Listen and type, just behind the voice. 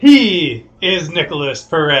He is Nicholas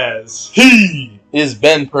Perez. He is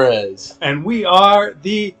Ben Perez. And we are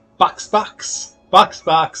the Box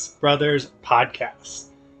Brothers podcast.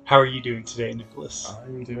 How are you doing today, Nicholas?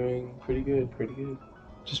 I'm doing pretty good.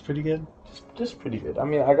 Just pretty good? Just pretty good. I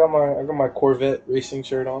mean, I got my Corvette racing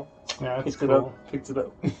shirt on. Yeah, that's Picked it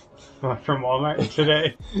up. From Walmart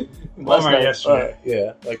today? Last night, yesterday.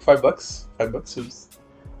 Yeah, like $5. $5. It was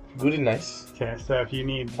good and nice. Okay, so if you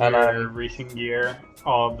need your racing gear,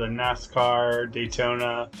 all of the NASCAR,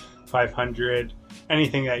 Daytona, 500,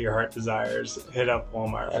 anything that your heart desires, hit up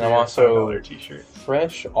Walmart. And I'm also $5 t-shirt.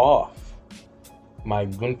 Fresh off my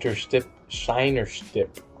Gunter Stipp Shiner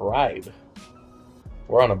Stipp ride.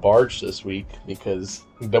 We're on a barge this week because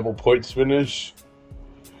double points finish.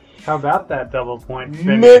 How about that double point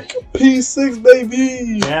finish? Mick P6,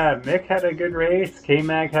 baby! Yeah, Mick had a good race.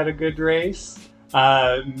 K-Mag had a good race.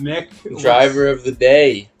 Mick... Driver of the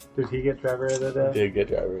day. Did he get driver of the day? He did get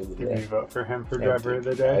driver of the day. Did you vote for him for driver of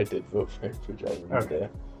the day? I did vote for him for driver of the day.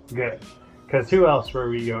 Good. Because who else were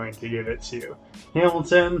we going to give it to?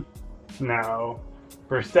 Hamilton? No.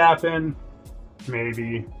 Verstappen?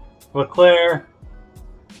 Maybe. Leclerc?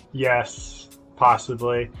 Yes.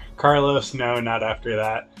 Possibly. Carlos? No, not after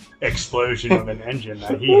that explosion of an engine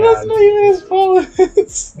that he had. That's not even his fault.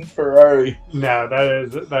 It's Ferrari. No,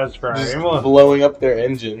 that's Ferrari. Just blowing up their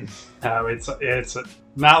engine. It's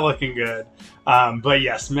not looking good. But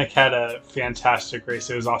yes, Mick had a fantastic race.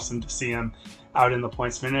 It was awesome to see him out in the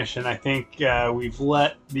points finish, and I think we've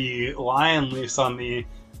let the lion loose on the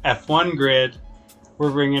F1 grid.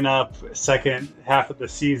 We're bringing up second half of the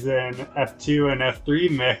season, F2 and F3.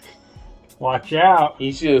 Mick, watch out.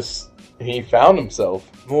 He found himself.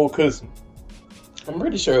 Well, because I'm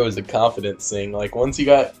pretty sure it was a confidence thing. Like once he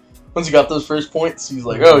got those first points, he's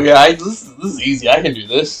like, "Oh yeah, this is easy. I can do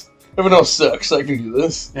this. Everyone else sucks. I can do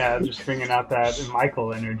this." Yeah, just bringing out that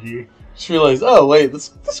Michael energy. Just realized, oh wait,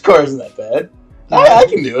 this car isn't that bad. I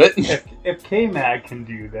can do it. If K-Mag can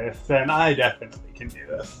do this, then I definitely can do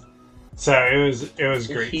this. So it was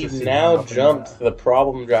great. He to see now him jumped the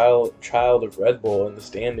problem child of Red Bull in the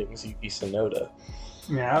standings, Yuki Tsunoda.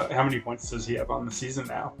 Yeah, how many points does he have on the season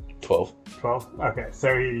now? 12. 12? Okay,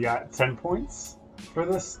 so he got 10 points for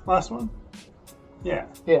this last one? Yeah.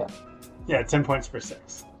 Yeah. Yeah, 10 points for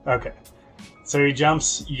 6. Okay. So he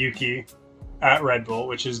jumps Yuki at Red Bull,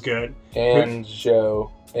 which is good. And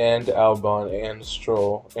Zhou, and Albon, and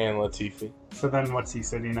Stroll, and Latifi. So then what's he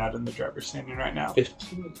sitting at in the driver's standing right now?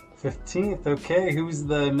 15th. 15th, okay. Who's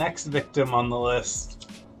the next victim on the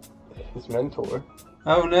list? His mentor.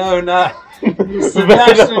 Oh no, not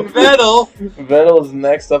Sebastian Vettel. Vettel is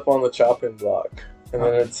next up on the chopping block. And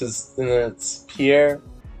then it's Pierre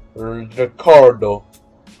Ricciardo,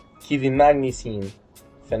 Kevin Magnussen,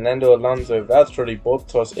 Fernando Alonso, Valtteri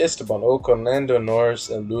Bottas, Esteban Ocon, Lando Norris,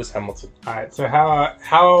 and Lewis Hamilton. Alright, so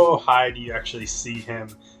how high do you actually see him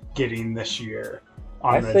getting this year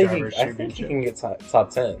on the Drivers' Championship? I think he can get top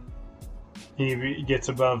 10. He gets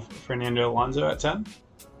above Fernando Alonso at 10?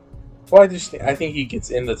 Well, I think he gets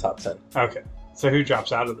in the top 10. Okay, so who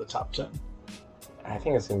drops out of the top 10? I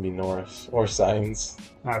think it's going to be Norris or Sainz.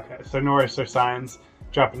 Okay, so Norris or Sainz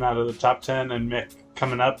dropping out of the top 10, and Mick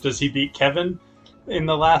coming up. Does he beat Kevin in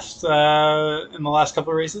the last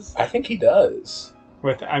couple of races? I think he does.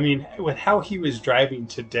 With how he was driving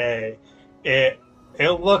today, it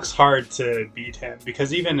looks hard to beat him,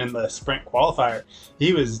 because even in the sprint qualifier,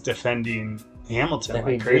 he was defending Hamilton and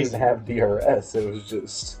like crazy. He didn't have DRS. It was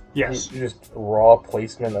just raw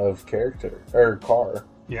placement of character or car.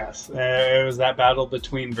 Yes, it was that battle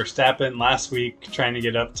between Verstappen last week trying to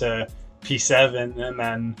get up to P7, and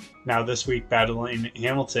then now this week battling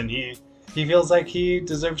Hamilton. He feels like he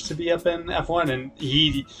deserves to be up in F1, and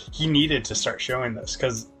he needed to start showing this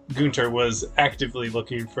because Gunter was actively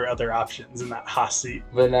looking for other options in that Haas seat.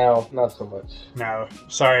 But now, not so much. No,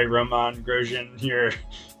 sorry, Roman Grosjean,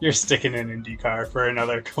 you're sticking in IndyCar for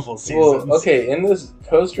another couple seasons. Well, okay, in this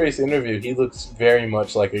post-race interview, he looks very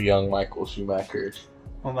much like a young Michael Schumacher.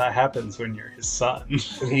 Well, that happens when you're his son.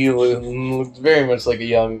 He looks very much like a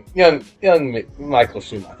young Michael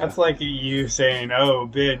Schumacher. That's like you saying, "Oh,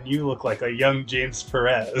 Ben, you look like a young James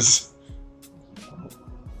Perez."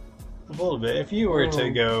 A little bit. If you were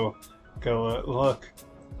to go look,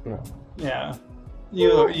 no. Yeah,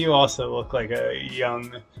 you also look like a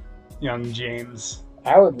young James.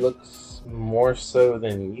 I would look more so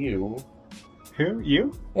than you. Who?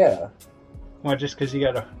 You? Yeah. Well, just because you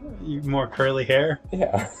got more curly hair?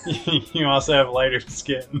 Yeah. You also have lighter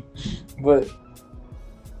skin. But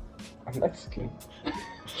I'm Mexican.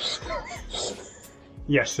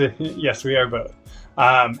 Yes, we are both.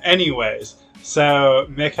 Anyways, so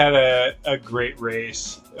Mick had a great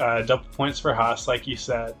race. double points for Haas, like you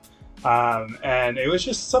said. And it was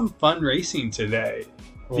just some fun racing today.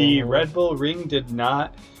 The Red Bull Ring did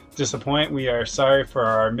not disappoint. We are sorry for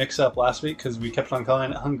our mix-up last week because we kept on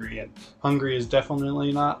calling it Hungary, and Hungary is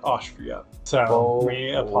definitely not Austria. So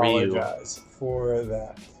we apologize for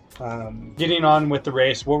that. Getting on with the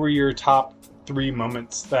race, what were your top 3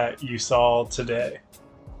 moments that you saw today?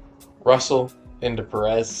 Russell into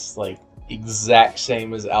Perez, like exact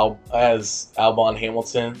same as Albon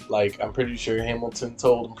Hamilton. Like I'm pretty sure Hamilton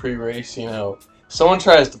told him pre-race, someone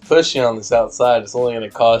tries to push you on this outside, it's only going to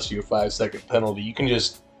cost you a 5-second penalty. You can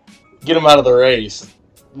just get him out of the race.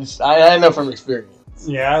 I know from experience.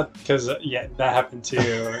 Yeah, because that happened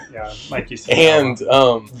too. Yeah, like you said. And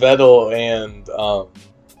Vettel and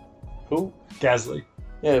who? Gasly.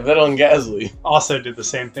 Yeah, Vettel and Gasly Also did the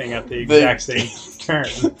same thing at the exact same turn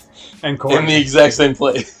and corner. In the exact same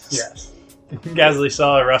place. Yes. Gasly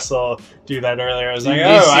saw Russell do that earlier. I was like,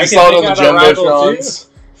 I can take out a rival too.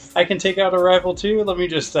 I can take out a rival too. Let me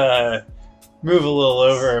just move a little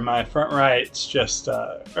over. My front my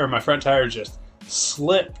front tire just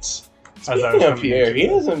slipped. Speaking of Pierre, he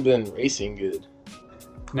hasn't been racing good.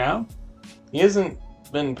 No? He hasn't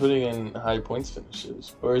been putting in high points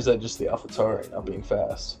finishes. Or is that just the AlphaTauri not being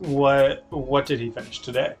fast? What did he finish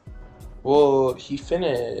today? Well, he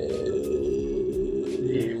finished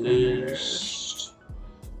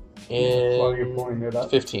While you're pulling it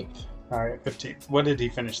up. 15th. All right, 15th. What did he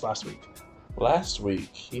finish last week? Last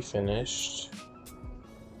week he finished.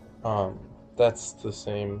 That's the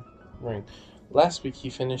same ring. Last week he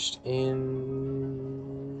finished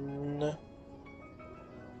in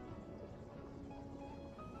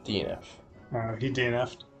DNF. He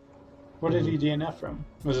DNF'd. What did he DNF from?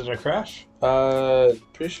 Was it a crash?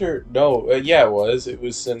 Pretty sure. No, yeah, it was. It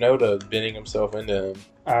was Tsunoda binning himself into him.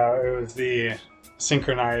 It was the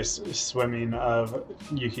synchronized swimming of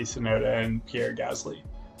Yuki Tsunoda and Pierre Gasly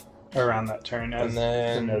around that turn. And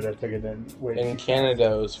then Tsunoda took it in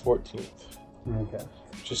Canada, it was 14th. Okay.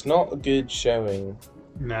 Just not a good showing.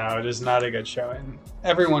 No, it is not a good showing.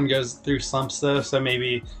 Everyone goes through slumps, though, so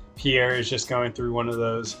maybe Pierre is just going through one of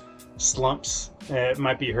those slumps. It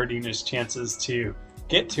might be hurting his chances to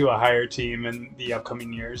get to a higher team in the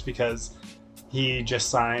upcoming years because he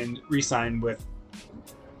just re-signed with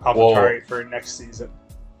AlphaTauri for next season.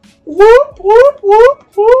 Whoop, whoop, whoop,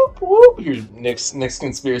 whoop, whoop. Here's Nick's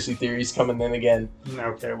conspiracy theories coming in again.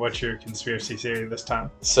 Okay, what's your conspiracy theory this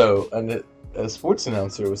time? So, a sports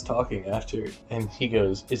announcer was talking after, and he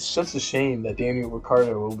goes, "It's such a shame that Daniel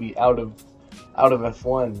Ricciardo will be out of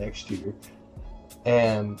F1 next year,"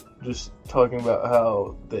 and just talking about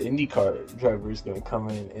how the IndyCar driver is going to come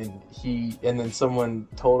in, and then someone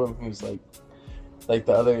told him, who's like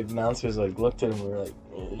the other announcers looked at him and were like,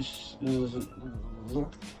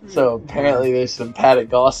 so apparently there's some paddock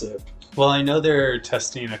gossip. Well, I know they're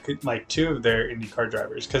testing 2 of their IndyCar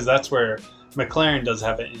drivers because that's where McLaren does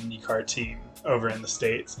have an IndyCar team over in the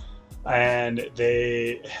States, and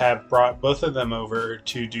they have brought both of them over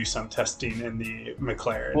to do some testing in the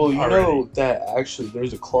McLaren. Well, you already. know that actually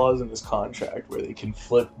there's a clause in his contract where they can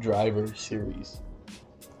flip driver series.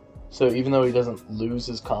 So even though he doesn't lose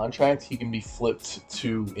his contract, he can be flipped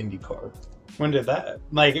to IndyCar. When did that?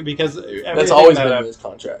 Because that's always been in his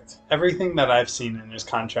contract. Everything that I've seen in his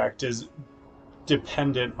contract is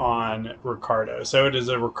dependent on Ricciardo. So it is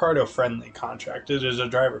a Ricciardo-friendly contract. It is a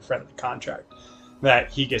driver-friendly contract that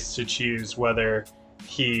he gets to choose whether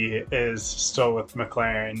he is still with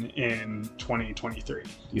McLaren in 2023. Do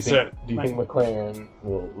you think McLaren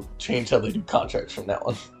will change how they do contracts from now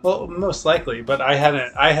on? Well, most likely, but I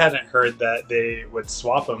hadn't heard that they would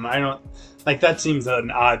swap them. I don't that seems an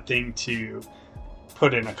odd thing to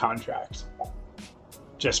put in a contract,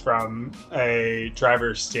 just from a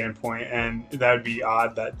driver's standpoint, and that would be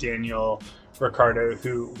odd that Daniel Ricciardo,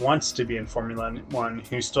 who wants to be in Formula One,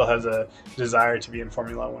 who still has a desire to be in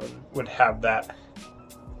Formula One, would have that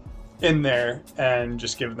in there and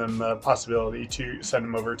just give them the possibility to send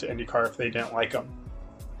him over to IndyCar if they didn't like him.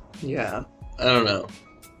 Yeah, I don't know,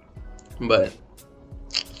 but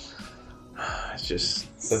it's just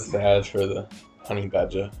so sad for the honey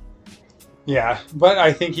badger. Yeah, but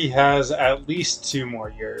I think he has at least 2 more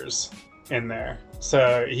years in there,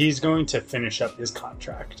 so he's going to finish up his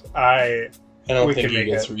contract. I don't think he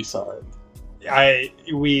gets re-signed. I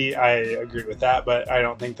agree with that, but I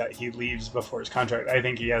don't think that he leaves before his contract. I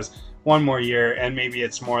think he has 1 more year, and maybe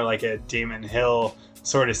it's more like a Damon Hill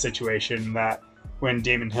sort of situation, that when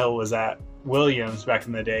Damon Hill was at Williams back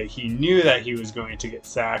in the day, he knew that he was going to get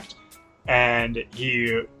sacked, and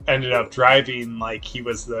he ended up driving like he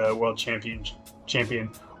was the world champion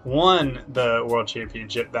won the World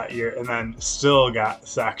Championship that year and then still got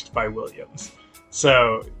sacked by Williams.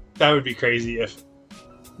 So that would be crazy if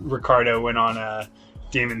Ricciardo went on a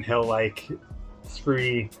Damon Hill-like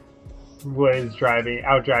spree, was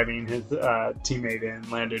outdriving his teammate in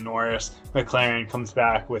Lando Norris. McLaren comes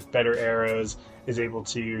back with better arrows, is able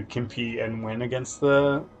to compete and win against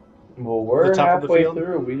the we're top of the halfway field.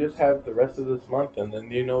 through. We just have the rest of this month, and then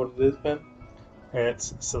do you know what it is, Ben?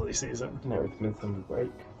 It's silly season. No, it's been some break.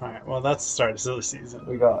 All right, well, that's the start of silly season.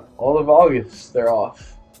 We got all of August. They're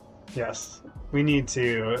off. Yes, we need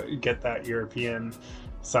to get that European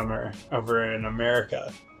summer over in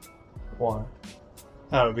America. Why?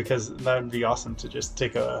 Oh, because that would be awesome to just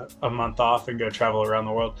take a month off and go travel around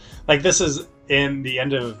the world. Like, this is in the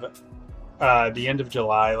end of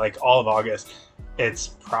July, like all of August. It's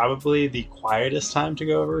probably the quietest time to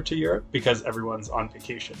go over to Europe because everyone's on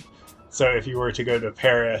vacation. So if you were to go to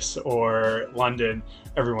Paris or London,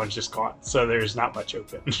 everyone's just gone. So there's not much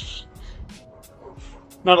open.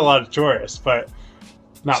 Not a lot of tourists, but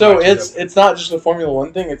not so much it's not just a Formula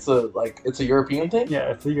One thing. It's a European thing.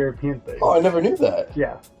 Yeah, it's a European thing. Oh, I never knew that.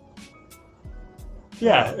 Yeah.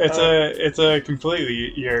 Yeah, it's a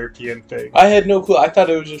completely European thing. I had no clue. I thought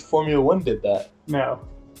it was just Formula One did that. No.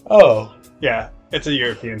 Oh. Yeah, it's a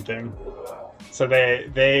European thing. So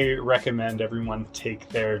they recommend everyone take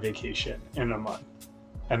their vacation in a month,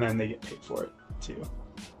 and then they get paid for it too,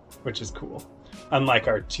 which is cool. Unlike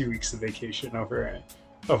our 2 weeks of vacation over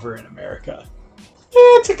in America.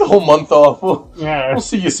 Yeah, take the whole month off. Yeah. We'll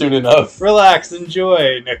see you soon enough. Relax,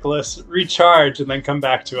 enjoy, Nicholas. Recharge, and then come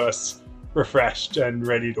back to us refreshed and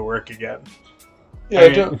ready to work again.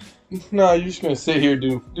 Yeah, no, you're just gonna sit here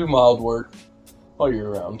do mild work while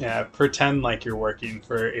you're around. Yeah, pretend like you're working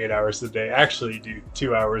for 8 hours a day. Actually do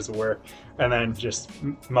 2 hours of work, and then just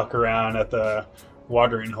muck around at the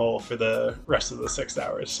watering hole for the rest of the 6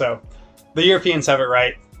 hours. So the Europeans have it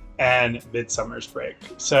right, and midsummer's break.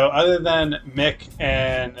 So other than Mick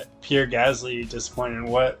and Pierre Gasly disappointing,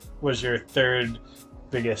 what was your third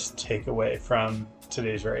biggest takeaway from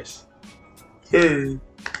today's race?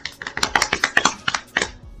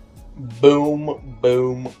 Boom,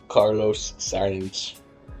 boom, Carlos Sainz.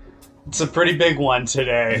 It's a pretty big one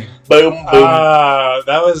today. Boom, boom.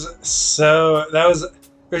 It was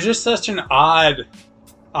just such an odd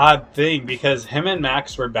thing because him and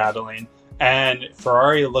Max were battling, and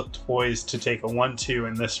Ferrari looked poised to take a 1-2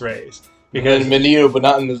 in this race. Because Menino, but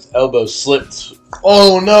not in his elbow, slipped.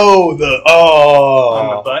 Oh no!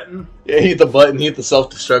 On the button? Yeah, he hit the button. He hit the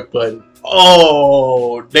self-destruct button.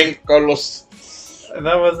 Oh, dang, Carlos.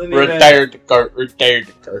 That wasn't Retired the car.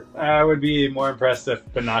 I would be more impressed if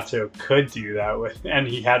Binotto could do that and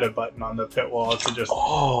he had a button on the pit wall to just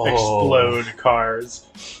explode cars,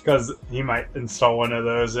 because he might install one of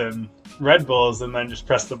those in Red Bulls and then just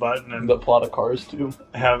press the button and the plot of Cars 2.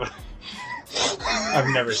 I've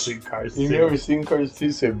never seen Cars 2. You've never seen Cars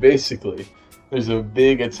 2? So basically, there's a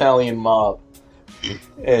big Italian mob,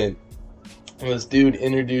 and this dude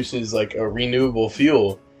introduces like a renewable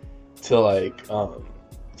fuel to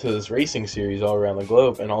to this racing series all around the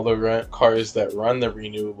globe, and all the cars that run the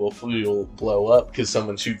renewable fuel blow up because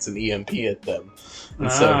someone shoots an EMP at them.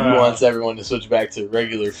 And so he wants everyone to switch back to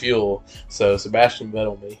regular fuel, so Sebastian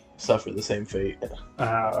Vettel may suffer the same fate.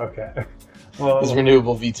 Okay. Well, his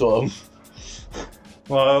renewable V12.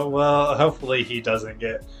 Well, hopefully he doesn't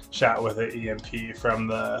get shot with an EMP from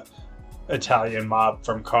the Italian mob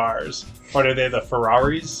from Cars. What are they, the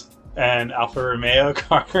Ferraris and Alfa Romeo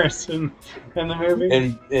cars in the movie?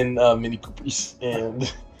 And Mini Coopers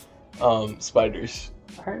and Spiders.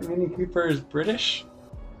 Aren't Mini Coopers British?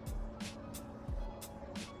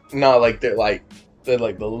 No, they're the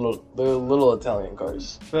little Italian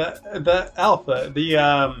cars. The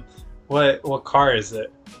Alfa, what car is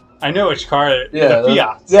it? I know which car. Yeah, the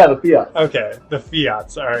Fiats. Yeah, the Fiat. Okay, the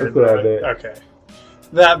Fiats are. That's what I meant. Okay,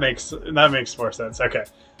 that makes more sense. Okay,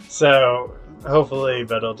 so hopefully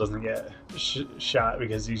Vettel doesn't get shot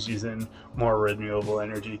because he's using more renewable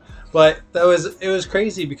energy. But it was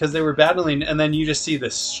crazy because they were battling, and then you just see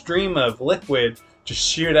this stream of liquid just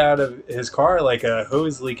shoot out of his car like a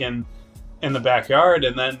hose leaking in the backyard,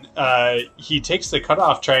 and then he takes the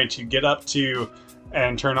cutoff trying to get up to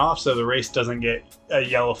and turn off so the race doesn't get a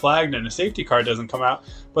yellow flagged and a safety car doesn't come out.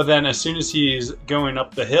 But then as soon as he's going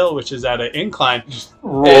up the hill, which is at an incline,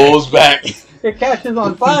 rolls back. It catches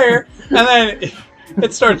on fire, and then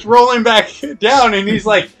it starts rolling back down, and he's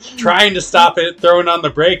like trying to stop it, throwing on the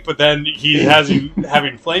brake, but then he's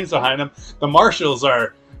having flames behind him. The marshals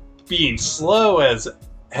are being slow as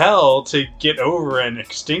hell to get over and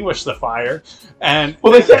extinguish the fire. And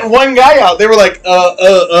well, they sent one guy out. They were like,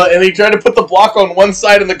 and he tried to put the block on one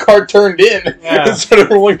side, and the car turned in instead of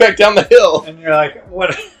rolling back down the hill. And you're like,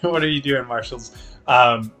 what are you doing, marshals?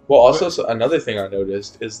 So another thing I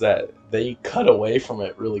noticed is that they cut away from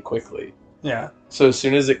it really quickly. Yeah. So as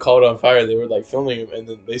soon as it caught on fire, they were like filming him, and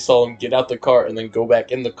then they saw him get out the car and then go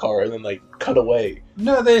back in the car and then like cut away.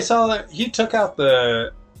 No, they saw that he took out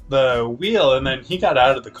the wheel and then he got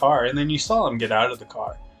out of the car, and then you saw him get out of the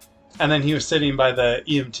car, and then he was sitting by the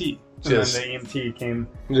EMT, and then the EMT came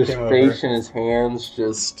face in his hands,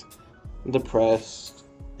 just depressed.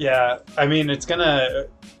 Yeah, I mean it's gonna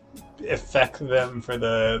affect them for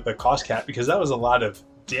the cost cap because that was a lot of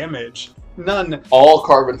damage. None all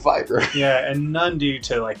carbon fiber. Yeah, and none due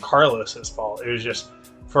to like Carlos's fault. It was just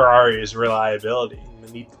Ferrari's reliability.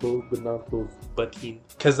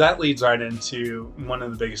 Because that leads right into one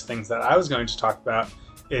of the biggest things that I was going to talk about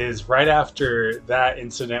is right after that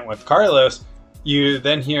incident with Carlos, you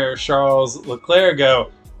then hear Charles Leclerc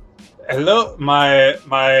go, "Hello, my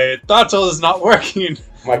throttle is not working.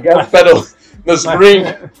 My gas pedal, the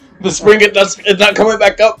spring, it's not coming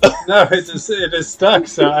back up." No, it is stuck.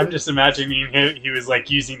 So I'm just imagining he was like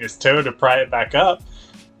using his toe to pry it back up,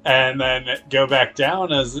 and then go back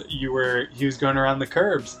down as he was going around the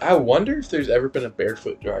curbs. I wonder if there's ever been a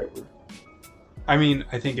barefoot driver. I mean,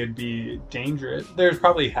 I think it'd be dangerous. There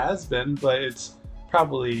probably has been, but it's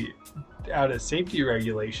probably out of safety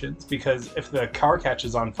regulations because if the car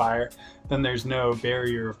catches on fire, then there's no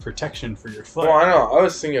barrier of protection for your foot. Well, I know. I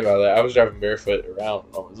was thinking about that. I was driving barefoot around.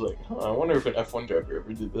 I was like, I wonder if an F1 driver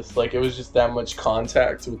ever did this. Like, it was just that much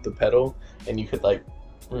contact with the pedal, and you could, like,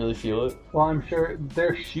 really feel it. Well, I'm sure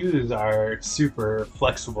their shoes are super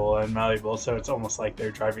flexible and malleable, so it's almost like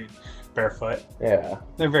they're driving barefoot. Yeah.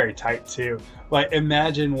 They're very tight, too. Like,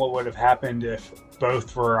 imagine what would have happened if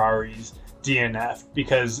both Ferraris DNF'd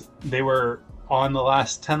because they were on the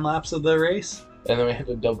last 10 laps of the race. And then we had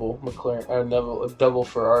a double McLaren, or a double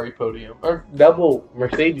Ferrari podium, or double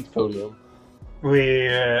Mercedes podium. We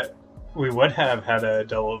would have had a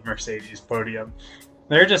double Mercedes podium.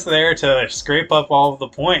 They're just there to scrape up all of the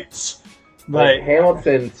points. Like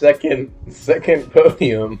Hamilton, second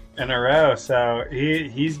podium in a row. So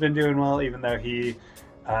he's been doing well, even though he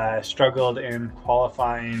struggled in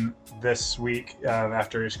qualifying this week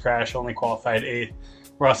after his crash. Only qualified 8th.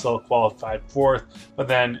 Russell qualified 4th, but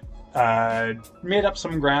then made up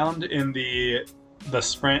some ground in the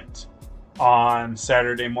sprint on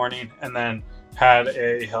Saturday morning, and then had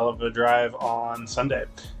a hell of a drive on Sunday.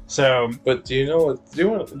 So, but do you want to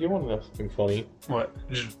know something funny? What?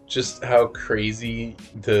 Just how crazy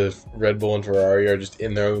the Red Bull and Ferrari are just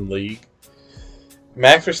in their own league.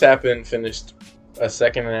 Max Verstappen finished a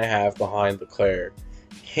second and a half behind Leclerc.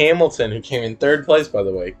 Hamilton, who came in 3rd place, by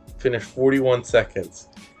the way, finished 41 seconds.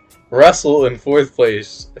 Russell in 4th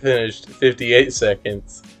place finished 58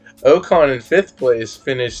 seconds. Ocon in 5th place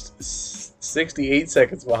finished 68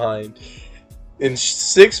 seconds behind. In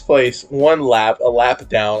 6th place, a lap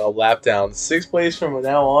down. 6th place from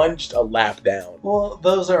now on, just a lap down. Well,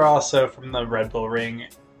 those are also from the Red Bull ring.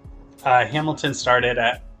 Hamilton started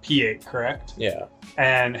at P8, correct? Yeah.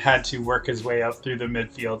 And had to work his way up through the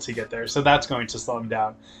midfield to get there. So that's going to slow him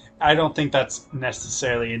down. I don't think that's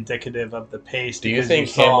necessarily indicative of the pace. Do you think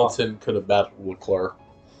Hamilton could have battled Leclerc?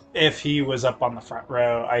 If he was up on the front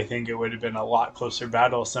row, I think it would have been a lot closer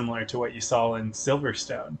battle, similar to what you saw in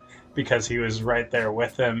Silverstone, because he was right there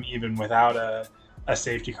with him, even without a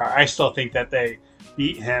safety car. I still think that they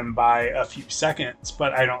beat him by a few seconds,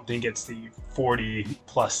 but I don't think it's the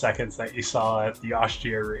 40-plus seconds that you saw at the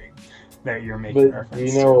Austria ring that you're making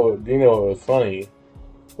reference to. Do you know what was funny?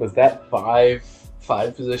 Was that five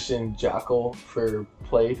position jackal for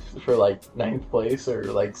place for like 9th place or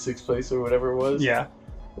like 6th place or whatever it was. Yeah.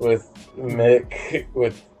 With Mick,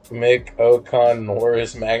 Ocon,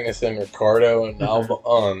 Norris, Magnussen, Ricciardo, and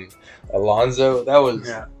Alonso. That was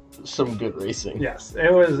some good racing. Yes,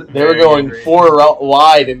 it was. They were going 4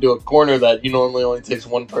 wide into a corner that normally only takes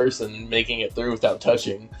one person and making it through without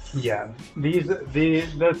touching. Yeah,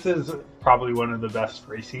 this is probably one of the best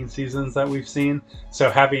racing seasons that we've seen.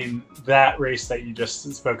 So having that race that you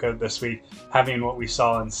just spoke of this week, having what we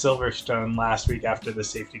saw in Silverstone last week after the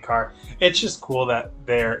safety car, it's just cool that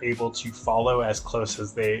they're able to follow as close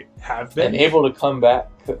as they have been. And able to come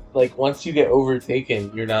back. Like, once you get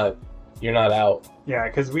overtaken, you're not out. Yeah,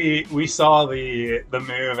 because we saw the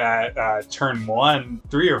move at turn 1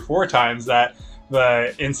 3 or 4 times that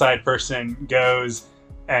the inside person goes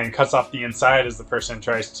and cuts off the inside as the person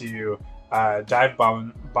tries to dive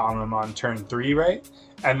bomb him on turn 3, right?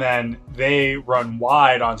 and then they run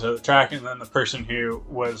wide onto the track, and then the person who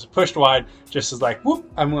was pushed wide just is like, whoop,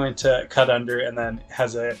 I'm going to cut under, and then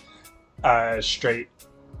has a straight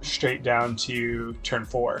down to turn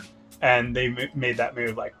 4. And they made that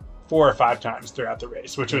move like 4 or 5 times throughout the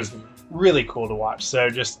race, which was really cool to watch. So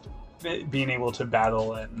just being able to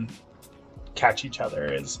battle and catch each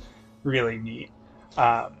other is really neat.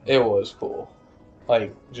 It was cool.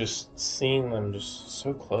 Like, just seeing them just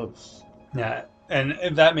so close. Yeah, and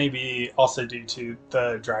that may be also due to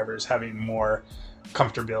the drivers having more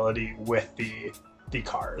comfortability with the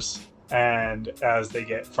cars. And as they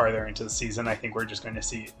get farther into the season, I think we're just going to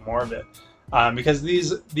see more of it. Because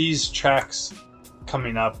these tracks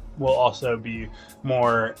coming up will also be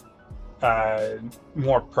more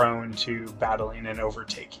prone to battling and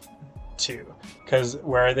overtaking too. Because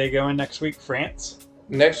where are they going next week? France?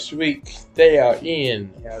 Next week, they are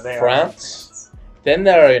in they France. Then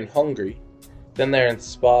they're in Hungary. Then they're in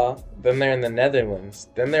Spa. Then they're in the Netherlands.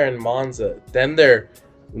 Then they're in Monza. Then they're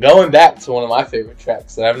going back to one of my favorite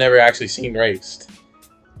tracks that I've never actually seen raced,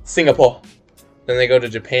 Singapore. Then they go to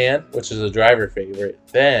Japan, which is a driver favorite.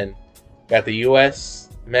 Then got the U.S.,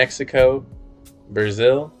 Mexico,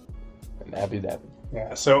 Brazil, and Abu Dhabi.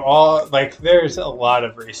 Yeah, so there's a lot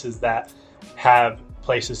of races that have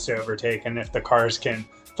places to overtake, and if the cars can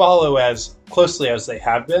follow as closely as they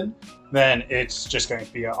have been, then it's just going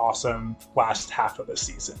to be an awesome last half of the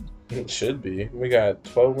season. It should be. We got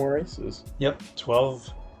 12 more races. Yep, 12.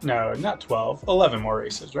 No, not 12. 11 more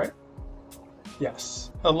races, right? Yes,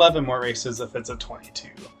 11 more races if it's a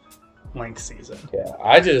 22-length season. Yeah,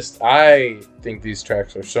 I think these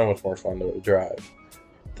tracks are so much more fun to drive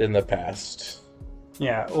than the past.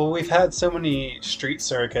 Yeah, well, we've had so many street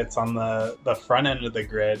circuits on the front end of the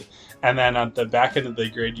grid, and then on the back end of the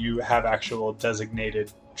grid, you have actual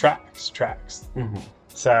designated tracks. Mm-hmm.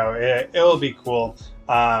 So it'll be cool.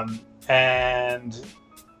 And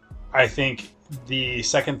I think the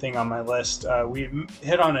second thing on my list, we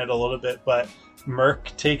hit on it a little bit, but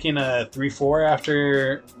Merck taking a 3-4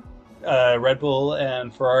 after Red Bull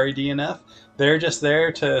and Ferrari DNF. They're just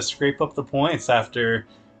there to scrape up the points after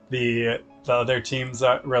the other team's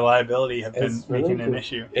reliability have been making an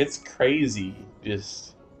issue. It's crazy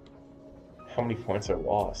just how many points are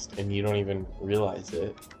lost, and you don't even realize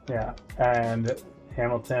it. Yeah, and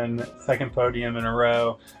Hamilton, second podium in a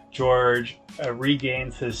row. George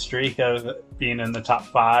regains his streak of being in the top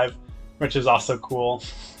 5, which is also cool.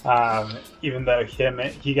 Even though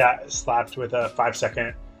he got slapped with a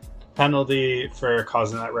 5-second penalty for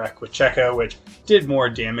causing that wreck with Checo, which did more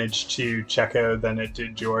damage to Checo than it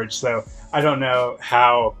did George. So I don't know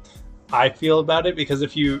how I feel about it, because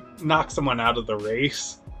if you knock someone out of the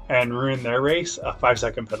race and ruin their race, a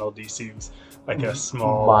 5-second penalty seems like a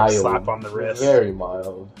small slap on the wrist. Very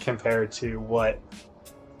mild. Compared to what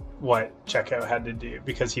Checo had to do,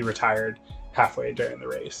 because he retired halfway during the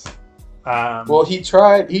race. Well, he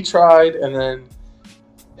tried, and then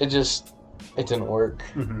it didn't work.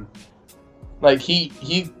 Mm-hmm. Like, he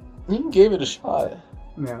gave it a shot.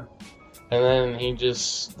 Yeah. And then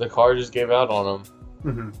the car just gave out on him.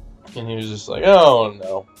 Mm-hmm. And he was just like, oh,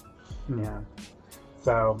 no. Yeah.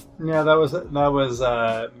 So, yeah, that was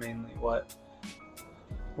mainly what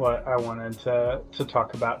I wanted to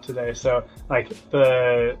talk about today. So, like,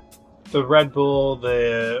 the Red Bull,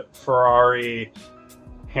 the Ferrari,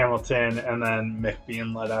 Hamilton, and then Mick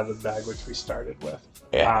being let out of the bag, which we started with.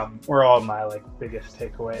 Yeah. Were all my biggest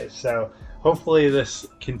takeaways. So hopefully this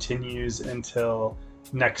continues into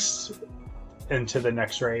the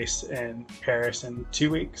next race in Paris in 2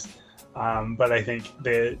 weeks. But I think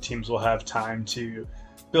the teams will have time to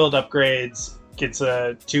build upgrades. Gets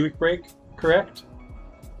a 2-week break, correct?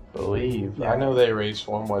 Believe. Yeah. I know they raced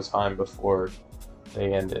one more time before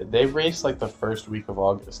they ended. They raced the first week of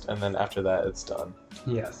August, and then after that it's done.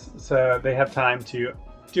 Yes. So they have time to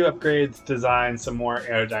do upgrades, design some more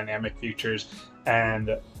aerodynamic features,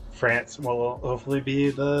 and France will hopefully be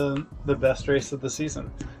the best race of the season.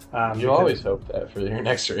 You always hope that for your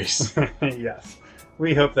next race. Yes.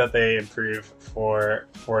 We hope that they improve for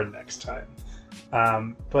next time.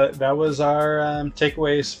 But that was our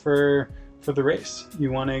takeaways for the race.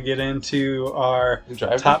 You want to get into our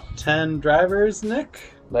top 10 drivers, Nick?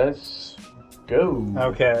 Let's go.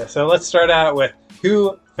 Okay, so let's start out with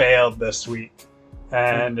who failed this week.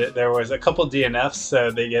 And there was a couple DNFs, so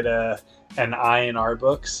they get an I in our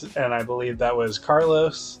books, and I believe that was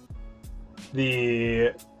Carlos,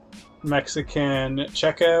 the Mexican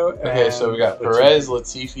Checo. Okay, so we got Perez,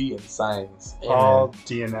 Latifi, and Sainz. All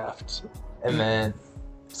DNF'd. And then...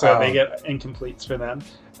 So they get incompletes for them.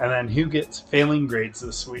 And then who gets failing grades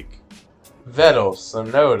this week? Vettel,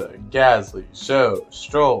 Sonoda, Gasly, Zhou,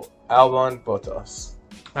 Stroll, Albon, Bottas.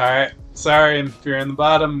 Alright, sorry if you're in the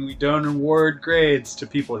bottom. We don't award grades to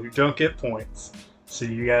people who don't get points. So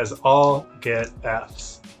you guys all get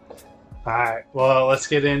Fs. Alright, well, let's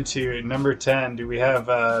get into number 10. Do we have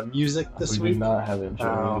music this week? We do not have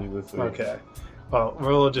intro music this week. Okay. Well,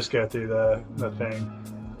 we'll just go through the thing.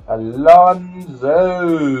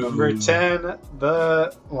 Alonso. Number 10,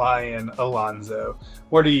 the Lion, Alonso.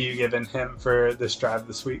 What are you giving him for this drive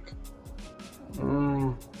this week?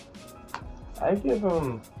 I give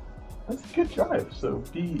him... That's a good drive, so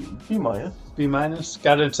B minus. B minus?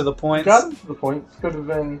 Got into the points? Got into the points. Could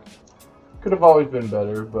have always been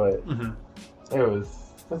better, but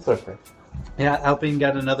it's okay. Yeah, Alpine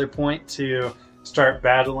got another point to start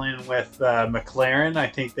battling with McLaren. I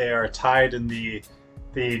think they are tied in the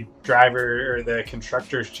driver or the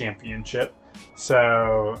constructors championship.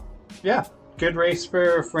 So yeah, good race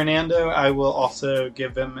for Fernando. I will also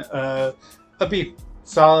give him a B.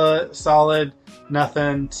 Solid,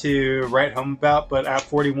 nothing to write home about, but at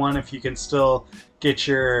 41, if you can still get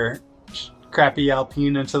your crappy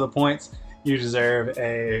Alpine into the points, you deserve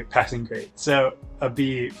a passing grade. So a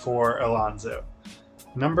B for Alonso.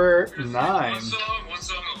 Number 9.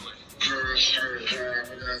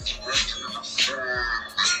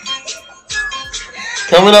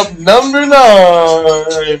 Coming up, number 9,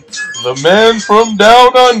 the man from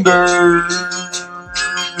down under,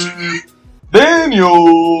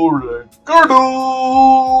 Daniel Ricciardo.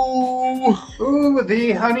 Ooh,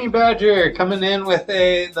 the Honey Badger coming in with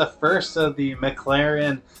the first of the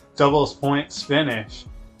McLaren doubles points finish.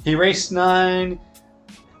 He raced 9,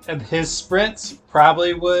 and his sprints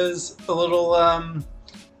probably was a little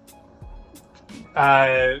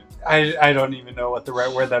I don't even know what the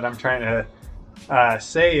right word that I'm trying to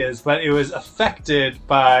say is, but it was affected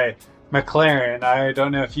by McLaren. I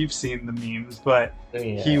don't know if you've seen the memes, but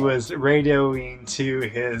he was radioing to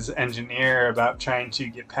his engineer about trying to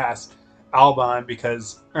get past Albon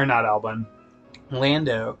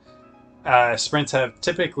Lando. Sprints have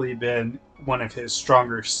typically been one of his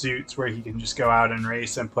stronger suits where he can just go out and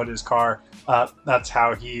race and put his car up. That's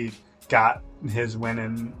how he got his win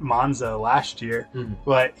in Monza last year.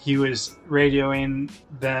 But he was radioing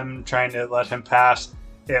them, trying to let him pass.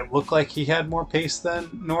 It looked like he had more pace than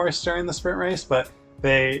Norris during the sprint race, but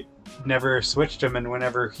they never switched him, and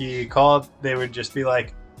whenever he called, they would just be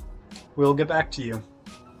like, "We'll get back to you."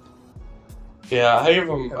 Yeah,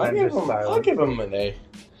 I'll give him an A.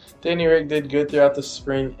 Danny Rick did good throughout the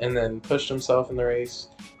sprint and then pushed himself in the race.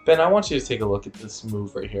 Ben, I want you to take a look at this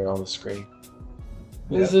move right here on the screen.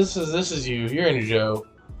 Yeah. This is you. You're in Joe,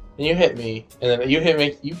 and you hit me, and then you hit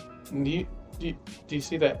me. Do you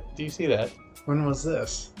see that? Do you see that? When was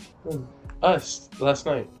this? Us last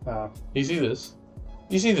night. Oh. You see this?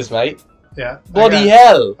 You see this, mate? Yeah. Bloody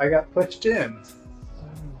hell! I got pushed in.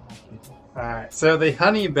 Alright, so the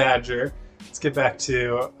Honey Badger. Let's get back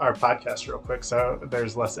to our podcast real quick, so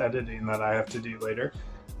there's less editing that I have to do later.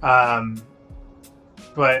 But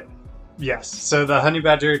yes, so the Honey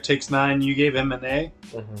Badger takes 9. You gave him an A,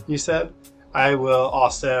 you said? I will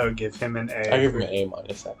also give him an A. I give him an A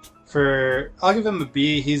minus. I'll give him a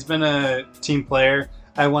B. He's been a team player.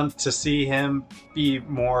 I want to see him be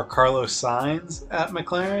more Carlos Sainz at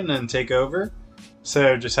McLaren and take over.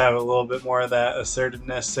 So just have a little bit more of that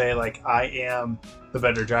assertiveness, say like, I am the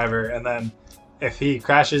better driver. And then if he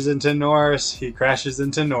crashes into Norris, he crashes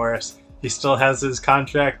into Norris. He still has his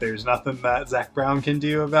contract. There's nothing that Zach Brown can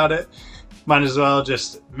do about it. Might as well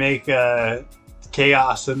just make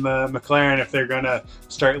chaos in the McLaren if they're going to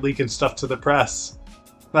start leaking stuff to the press.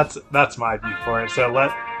 That's my view for it. So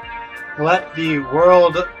let the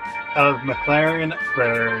world of McLaren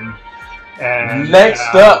burn. And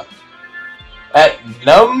next up, at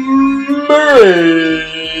number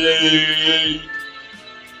 8,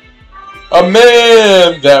 a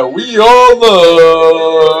man that we all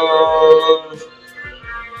love,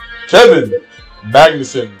 Kevin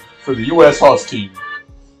Magnussen for the U.S. Haas team.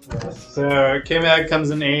 So K-Mag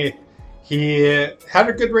comes in 8th. He had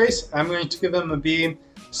a good race. I'm going to give him a B.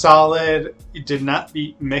 Solid. He did not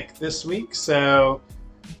beat Mick this week, so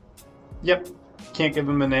yep, can't give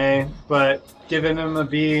him an A, but giving him a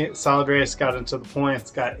B. Solid race, got into the points,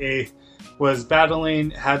 got 8th. Was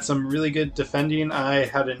battling, had some really good defending. I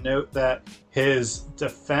had a note that his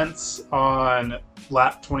defense on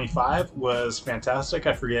lap 25 was fantastic.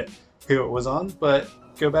 I forget who it was on, but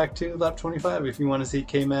go back to lap 25 if you want to see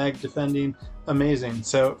K-Mag defending. Amazing.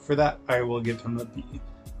 So for that, I will give him a B.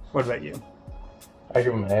 What about you? I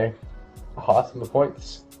give him an A. Haas in the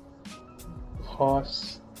points.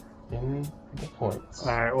 Haas in the points.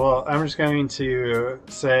 All right. Well, I'm just going to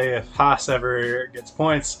say if Haas ever gets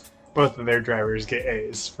points, both of their drivers get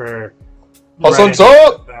A's for Haas on running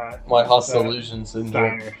top! that- My Haas that illusion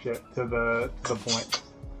syndrome. Steiner shit to the point.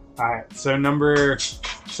 All right. So number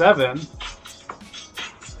 7.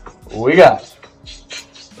 We got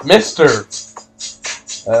Mr.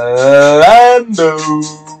 Lando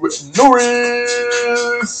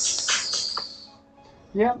Norris.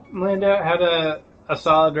 Yep, Lando had a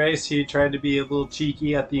solid race. He tried to be a little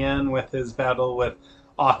cheeky at the end with his battle with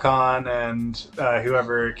Ocon and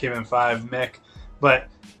whoever came in 5, Mick. But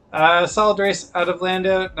solid race out of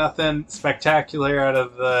Lando. Nothing spectacular out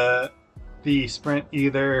of the sprint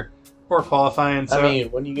either, or qualifying. So, I mean,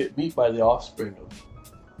 when you get beat by the offspring of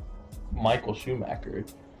Michael Schumacher,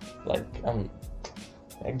 like,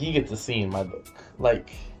 you get to see in my book.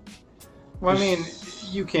 Like, well, I mean,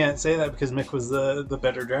 you can't say that because Mick was the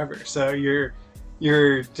better driver. So you're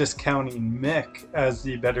discounting Mick as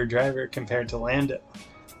the better driver compared to Lando.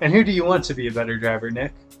 And who do you want to be a better driver,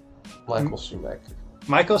 Nick? Michael Schumacher.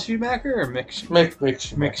 Michael Schumacher or Mick Schumacher? Mick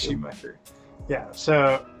Schumacher. Mick Schumacher. Yeah,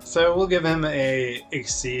 so we'll give him a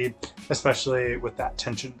C, especially with that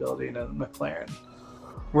tension building in McLaren.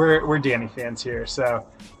 We're Danny fans here, so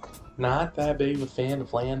Not that big of a fan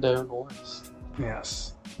of Lando Norris.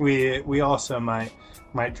 yes, we also might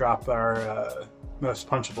drop our most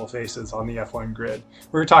punchable faces on the F1 grid.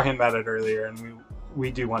 We were talking about it earlier, and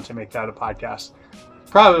we do want to make that a podcast,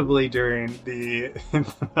 probably during the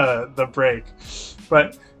the break.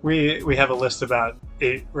 But we have a list about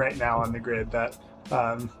 8 right now on the grid that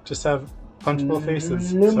just have punchable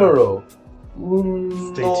faces. Numero.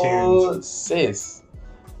 Stay tuned. Six.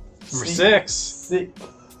 Number 6. Six.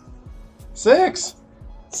 6.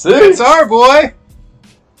 Six. It's our boy.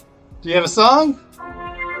 Do you have a song?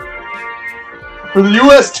 For the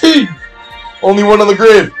U.S. team. Only one on the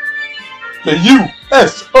grid. The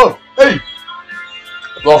U.S.A.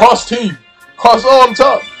 The Haas team. Haas on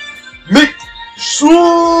top. Mick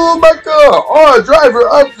Schumacher, our driver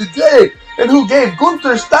of the day, and who gave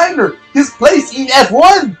Gunther Steiner his place in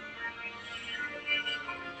F1.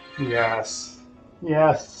 Yes.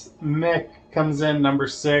 Mick comes in number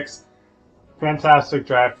 6. Fantastic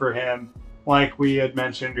drive for him. Like we had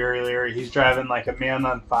mentioned earlier, he's driving like a man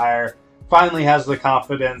on fire. Finally has the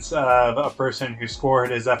confidence of a person who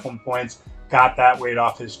scored his F1 points, got that weight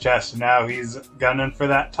off his chest. Now he's gunning for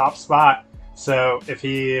that top spot. So if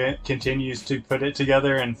he continues to put it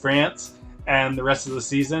together in France and the rest of the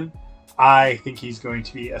season, I think he's going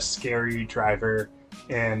to be a scary driver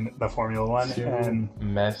in the Formula One. And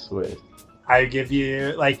mess with. I give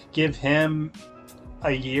him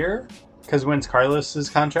a year, because when's Carlos's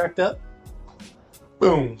contract up?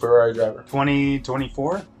 Boom, Ferrari driver.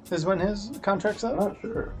 2024 is when his contract's I'm up? not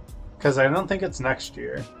sure. Because I don't think it's next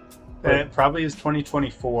year. Right. It probably is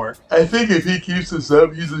 2024. I think if he keeps this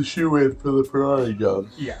up, he's a shoe-in for the Ferrari job.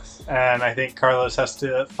 Yes. And I think Carlos has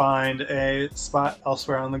to find a spot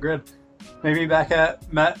elsewhere on the grid. Maybe back at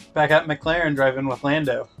McLaren driving with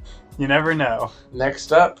Lando. You never know.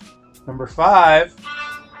 Next up, Number 5.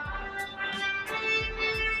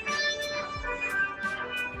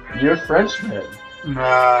 your Frenchman.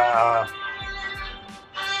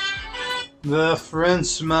 The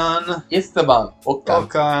Frenchman. Esteban Ocon.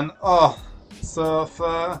 Ocon. Oh, so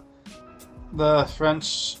for the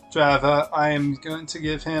French driver, I am going to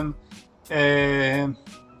give him a...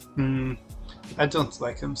 I don't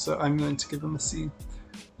like him, so I'm going to give him a C.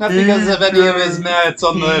 Not because of any of his merits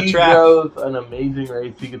on the track. He drove an amazing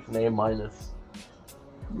race. He gets an A-.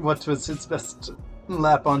 What was his best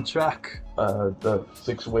lap on track? The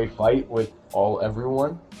 6-way fight with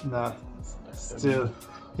everyone. No, still.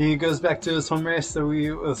 He goes back to his home race, so we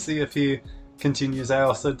will see if he continues. I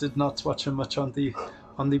also did not watch him much on the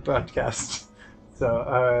broadcast.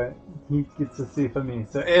 So he gets a C for me.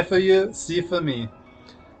 So A for you, C for me.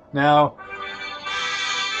 Now,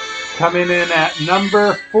 coming in at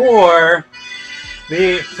number 4,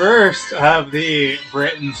 the first of the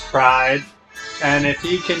Britain's pride. And if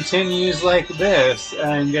he continues like this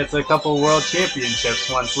and gets a couple world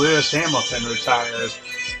championships once Lewis Hamilton retires,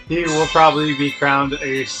 he will probably be crowned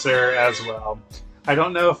a Sir as well. I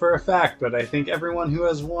don't know for a fact, but I think everyone who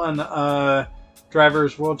has won a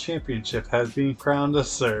Drivers' World Championship has been crowned a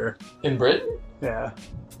Sir. In Britain? Yeah.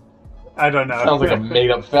 I don't know. Sounds like a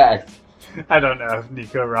made-up fact. I don't know if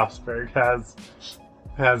Nico Rosberg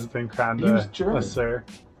has been crowned a Sir.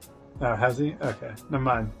 Oh, has he? Okay, never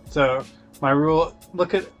mind. So my rule: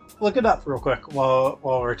 look it up real quick while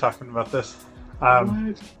we're talking about this,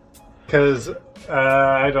 because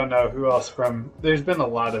I don't know who else from. There's been a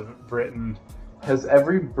lot of Britain Has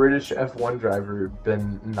every British F1 driver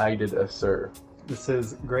been knighted a Sir? This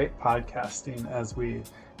is great podcasting as we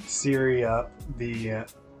Siri up the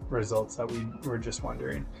results that we were just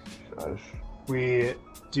wondering. Gosh. We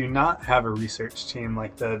do not have a research team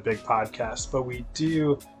like the big podcast, but we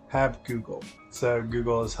do have Google. So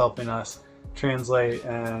Google is helping us translate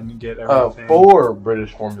and get everything. 4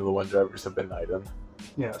 British Formula One drivers have been knighted.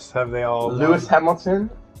 Yes, have they all? Lewis Hamilton,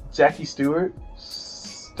 Jackie Stewart,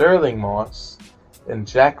 Sterling Moss, and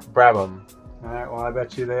Jack Brabham. All right, well, I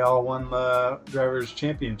bet you they all won the Drivers'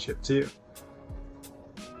 Championship, too.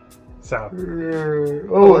 So,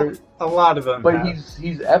 a lot of them But have.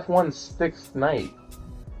 he's F1's 6th knight.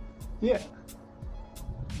 Yeah.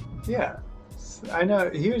 Yeah. I know,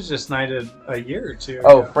 he was just knighted a year or two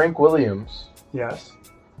Oh, ago. Frank Williams, Yes.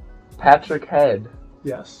 Patrick Head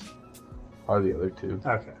Yes. are the other 2.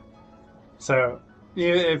 Okay. So,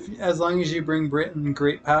 as long as you bring Britain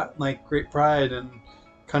great pride and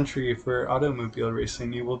country for automobile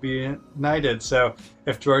racing, you will be knighted. So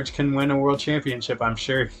if George can win a world championship, I'm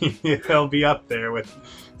sure he'll be up there with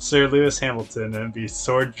Sir Lewis Hamilton and be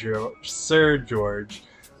Sir George.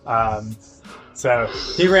 So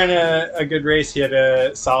he ran a good race. He had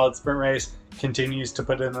a solid sprint race, continues to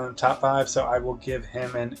put it in the top 5, so I will give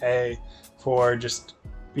him an A for just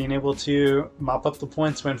being able to mop up the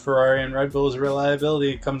points when Ferrari and Red Bull's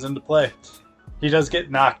reliability comes into play. He does get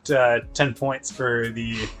knocked 10 points for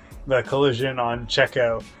the collision on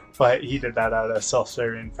Checo, but he did that out of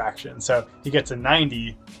self-serving faction. So he gets a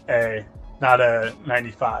 90 A, not a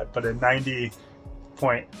 95, but a 90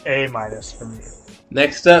 point A minus for me.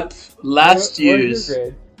 Next up, last What year's. your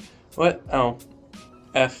grade? What? Oh,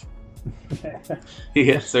 F. He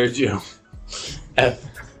hit Sergio. F.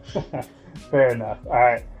 Fair enough. All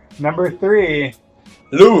right. Number 3,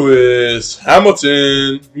 Lewis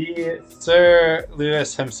Hamilton. the Sir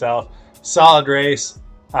Lewis himself. Solid race.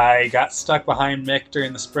 I got stuck behind Mick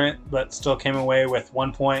during the sprint, but still came away with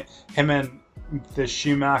 1 point. Him and the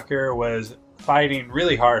Schumacher was fighting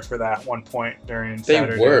really hard for that 1 point during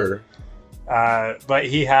Saturday. They were. But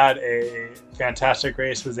he had a fantastic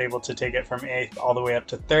race, was able to take it from 8th all the way up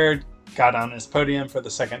to 3rd, got on his podium for the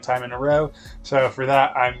 2nd time in a row. So for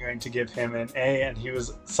that, I'm going to give him an A, and he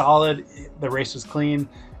was solid. The race was clean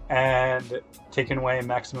and taking away a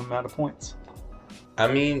maximum amount of points.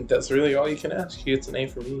 I mean, that's really all you can ask. He gets an A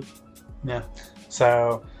for me. Yeah.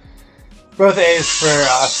 So both A's for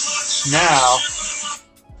us. Now,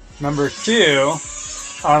 number 2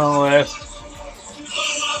 on the list.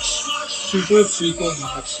 Super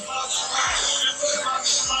much.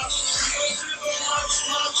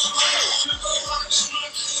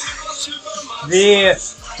 The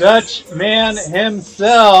Dutch man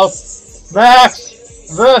himself, Max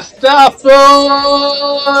Verstappen!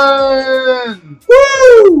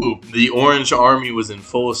 Woo! The Orange Army was in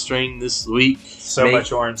full strain this week. So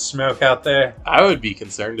much orange smoke out there. I would be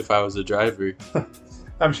concerned if I was a driver.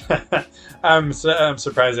 I'm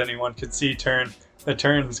surprised anyone could see the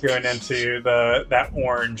turns going into that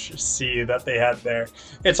orange sea that they had there.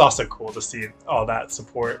 It's also cool to see all that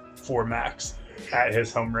support for Max at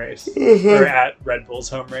his home race, or at Red Bull's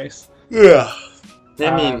home race. Yeah.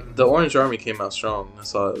 I mean, the Orange Army came out strong.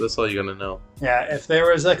 That's all you're gonna know. Yeah, if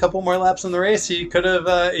there was a couple more laps in the race, he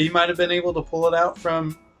might have been able to pull it out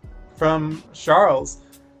from Charles.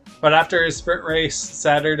 But after his sprint race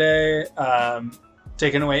Saturday,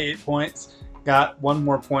 taking away 8 points, got 1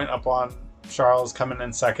 more point up on Charles coming in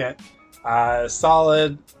 2nd.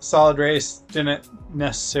 Solid race. Didn't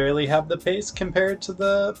necessarily have the pace compared to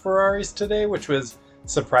the Ferraris today, which was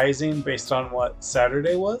surprising based on what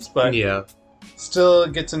Saturday was. But yeah, still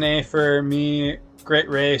gets an A for me. Great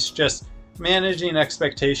race. Just managing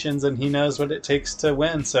expectations, and he knows what it takes to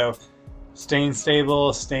win. So staying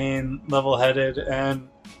stable, staying level-headed, and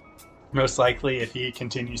most likely if he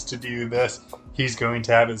continues to do this, he's going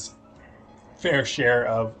to have his fair share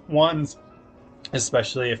of ones,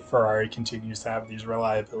 especially if Ferrari continues to have these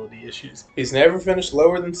reliability issues. he's never finished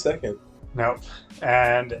lower than 2nd. Nope.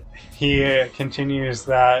 And he continues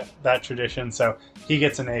that tradition, so he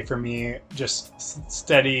gets an A for me. Just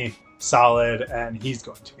steady, solid, and he's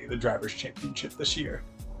going to be the Drivers' Championship this year.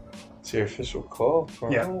 It's your official call.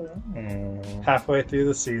 Yeah. Halfway through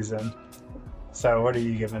the season. So what are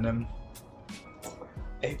you giving him?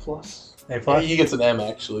 A+. A plus? He gets an M,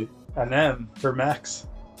 actually. An M for Max.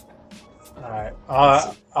 Alright,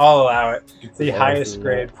 I'll allow it. The highest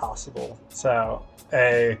grade possible. So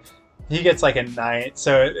he gets like a 9.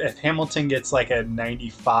 So if Hamilton gets like a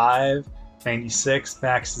 95, 96,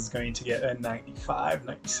 Max is going to get a 95,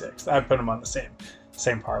 96. I'd put him on the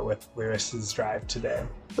same part with Lewis's drive today.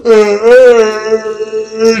 You're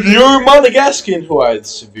Monegasquian, who I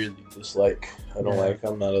severely dislike. I don't like.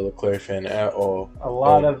 I'm not a Leclerc fan at all. A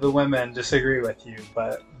lot of the women disagree with you,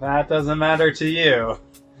 but that doesn't matter to you.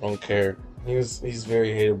 I don't care. He's very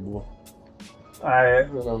hateable. I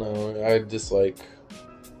don't know. I dislike.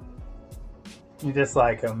 You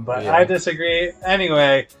dislike him, but I disagree.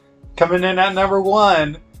 Anyway, coming in at number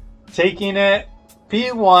 1, taking it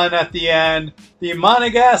P1 at the end, the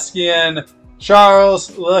Monegasquian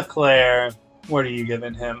Charles Leclerc. What are you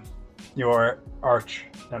giving him? Your arch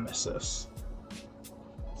nemesis.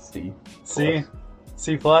 C.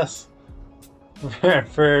 C plus?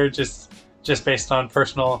 For just based on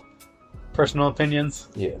personal opinions?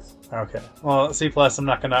 Yes. Okay. Well, C plus, I'm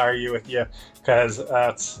not going to argue with you because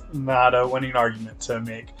that's not a winning argument to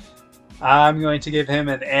make. I'm going to give him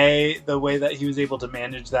an A, the way that he was able to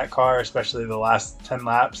manage that car, especially the last 10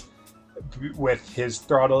 laps, with his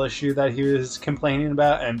throttle issue that he was complaining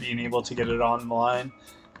about and being able to get it on the line,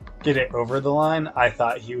 get it over the line. I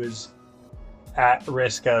thought he was at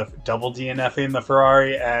risk of double DNFing the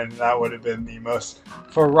Ferrari, and that would have been the most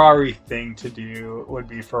Ferrari thing to do, would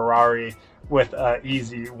be Ferrari with an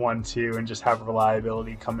easy 1-2 and just have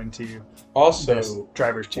reliability come into also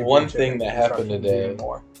drivers' championship. One thing that happened today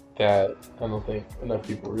that I don't think enough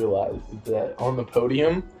people realize is that on the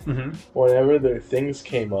podium, whenever their things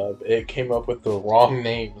came up, it came up with the wrong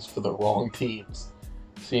names for the wrong teams.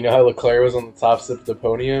 So you know how Leclerc was on the top step of the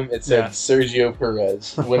podium? It said Sergio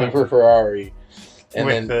Perez winning for Ferrari, and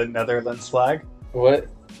with the Netherlands flag. What?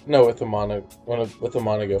 No, with the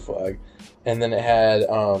Monaco flag, and then it had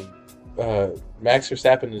Max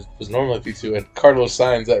Verstappen was normally P2, and Carlos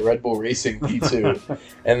Sainz at Red Bull Racing P2,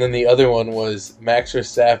 and then the other one was Max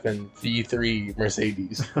Verstappen V3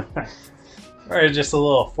 Mercedes. Or just a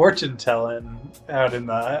little fortune telling out in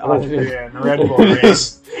the Austrian Red Bull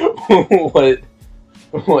race.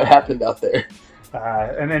 What happened out there?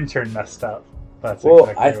 An intern messed up. That's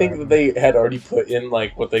I think that they had already put in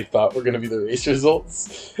like what they thought were going to be the race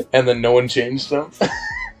results, and then no one changed them.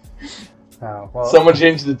 Someone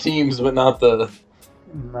changed the teams, but not the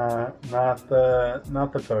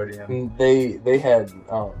podium. They had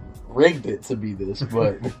rigged it to be this,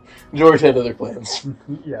 but George had other plans.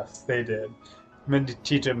 Yes, they did.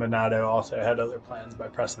 Tito Minato also had other plans by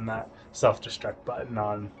pressing that self-destruct button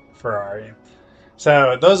on Ferrari.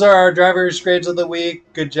 So those are our drivers' grades of the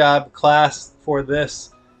week. Good job, class, for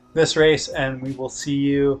this race, and we will see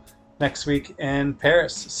you next week in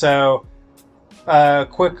Paris. So,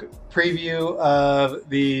 quick preview of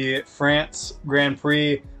the France Grand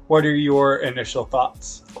Prix. What are your initial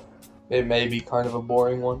thoughts? It may be kind of a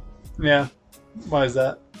boring one. Yeah. Why is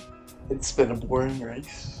that? It's been a boring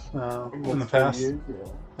race. In the past? Years,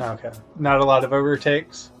 yeah. Okay. Not a lot of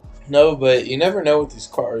overtakes? No, but you never know with these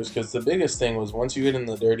cars, because the biggest thing was once you get in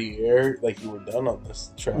the dirty air, like, you were done on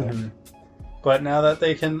this track. Mm-hmm. But now that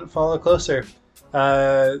they can follow closer,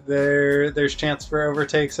 there's chance for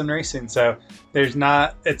overtakes and racing. So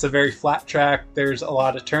it's a very flat track. There's a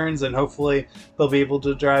lot of turns, and hopefully they'll be able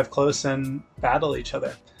to drive close and battle each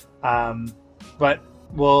other. But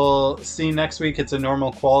we'll see next week. It's a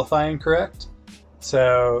normal qualifying, correct?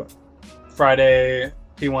 So Friday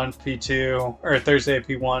P1, P2, or Thursday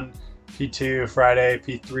P1, P2, Friday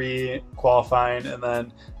P3 qualifying, and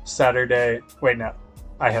then Saturday. Wait, no,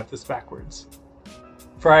 I have this backwards.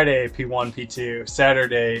 Friday P1, P2,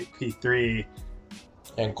 Saturday P3,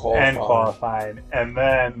 and qualifying, and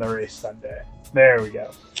then the race Sunday. There we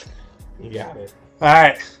go. You got it. All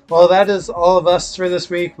right. Well, that is all of us for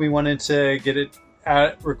this week. We wanted to get it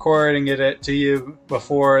record and get it to you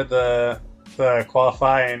before the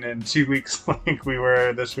qualifying in 2 weeks like we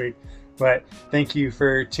were this week. But thank you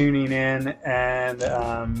for tuning in, and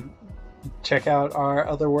check out our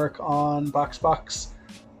other work on BoxBox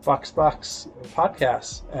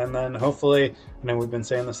podcasts. And then hopefully, I know we've been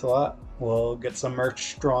saying this a lot, we'll get some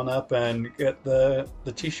merch drawn up and get the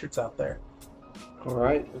t-shirts out there. All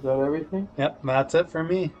right. Is that everything? Yep. That's it for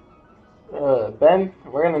me. Ben,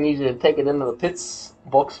 we're going to need you to take it into the pits.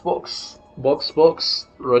 Box,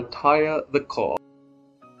 retire the car.